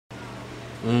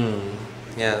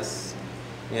Yes.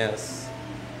 Yes.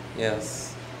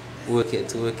 Yes. Work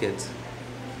it. Work it.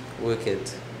 Work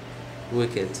it.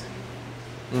 Work it.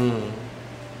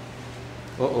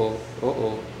 Uh-oh.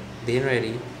 Uh-oh. They ain't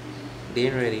ready. They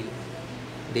ain't ready.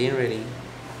 They ain't ready.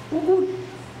 Woo-hoo.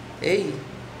 Hey.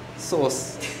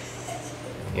 Sauce.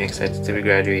 You excited to be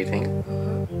graduating?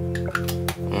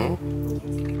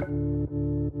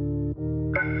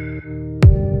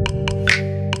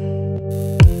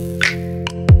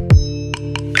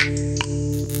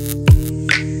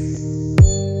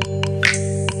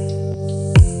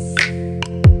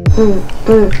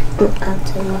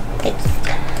 Until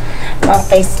my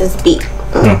face is beat.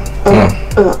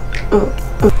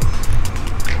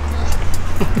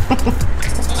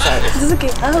 Sorry. This is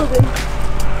okay. I'll open.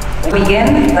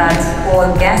 Begin that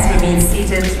all guests remain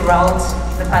seated throughout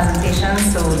the presentation,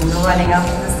 so no running up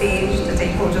to the stage to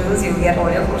take photos. You'll get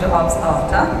all your photo ops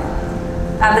after.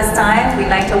 At this time, we'd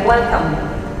like to welcome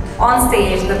on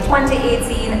stage the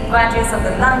 2018 graduates of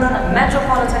the London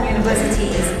Metropolitan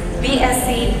University's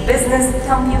BSc Business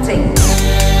Computing.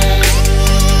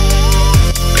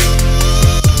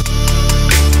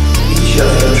 Each of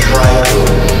you try to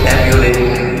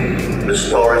emulate the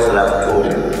stories that I've told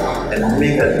you and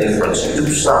make a difference, do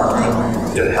something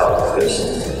to help, because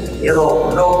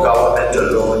no government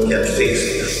alone can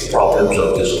fix problems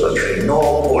of this country,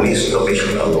 no police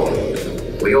commission alone.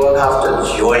 We all have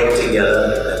to join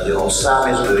together, and Sam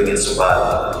is doing its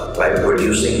part by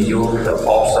producing you, the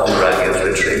awesome graduates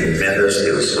with tremendous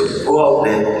skills. So go out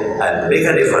there and make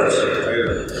a difference.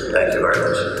 Thank you very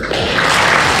much.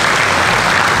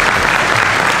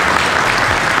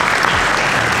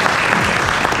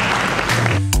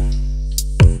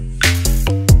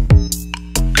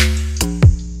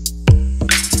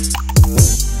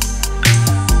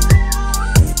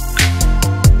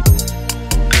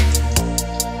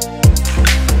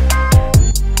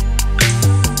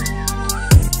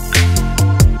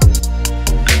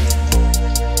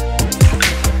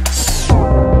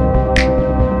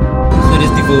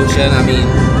 I mean,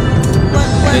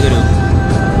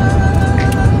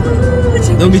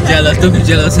 don't be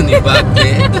jealous in the back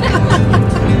there.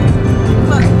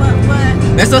 What?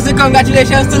 Let's also say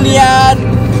congratulations to Leanne.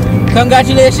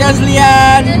 Congratulations,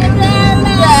 Leanne.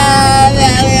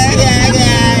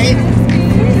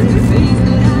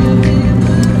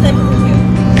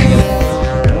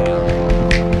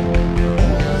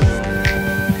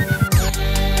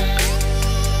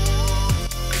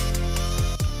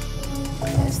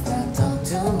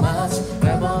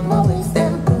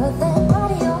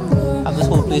 Have this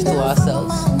whole place to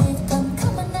ourselves.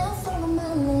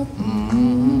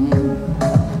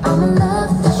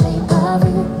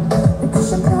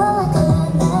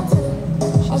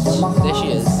 There she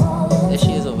is. There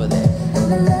she is over there.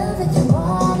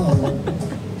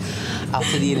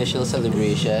 After the initial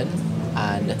celebration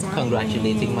and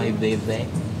congratulating my baby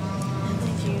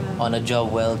on a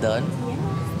job well done,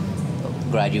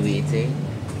 graduating,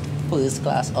 first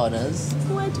class honors.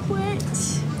 What?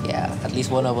 Yeah, at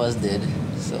least one of us did.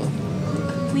 So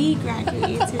We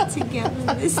graduated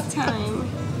together this time.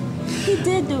 He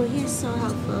did though, he's so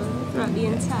helpful throughout the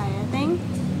entire thing.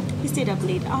 He stayed up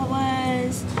late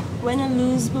hours. When I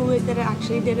lose my work that I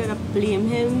actually did it, I blame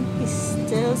him. He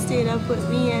still stayed up with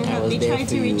me and helped me try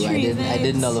to retrieve it. I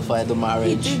did nullify the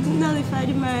marriage. He did nullify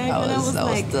the marriage, and I was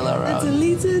like, still around.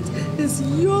 delete it. It's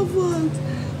your fault.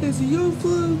 It's your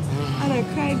fault. And I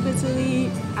cried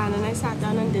bitterly, and then I sat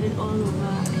down and did it all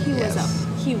over. He was up.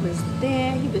 He was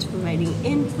there. He was providing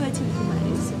input. He was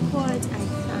providing support. I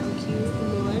thank you,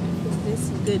 Lord, for this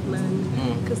good man.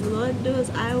 Because Lord knows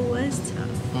I was tough.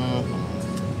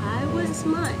 I was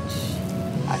much.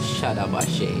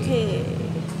 Ashadabashe. Hey.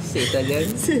 Say it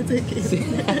again. Say it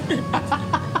again.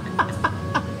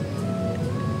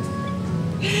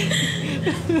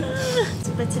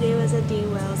 But today was a day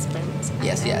well spent.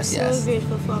 Yes. I'm so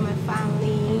grateful for my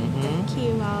family that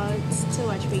came out to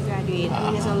watch me graduate. I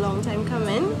mean, it's a long time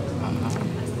coming.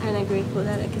 And I'm grateful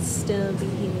that I could still be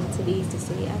here today to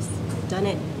say, yes, I've done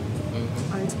it.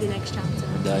 On to the next chapter.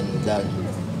 Done.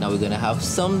 Now we're gonna have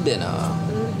some dinner.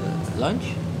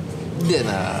 Lunch?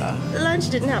 Dinner. Lunch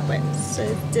didn't happen, so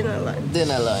it's dinner lunch.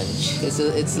 Dinner lunch.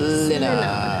 It's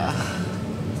dinner.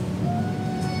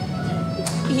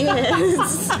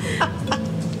 Yes.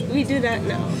 We do that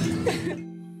now.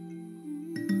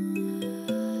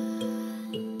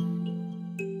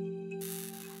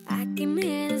 I can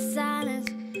hear the silence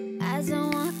as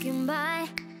I'm walking by.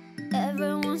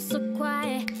 Everyone's so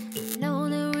quiet. I know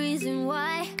the reason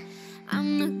why.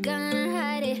 I'm not gonna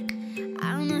hide it.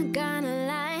 I'm not gonna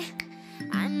lie.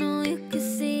 I know you can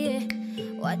see it.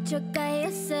 Watch your guy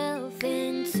yourself. yourself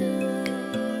into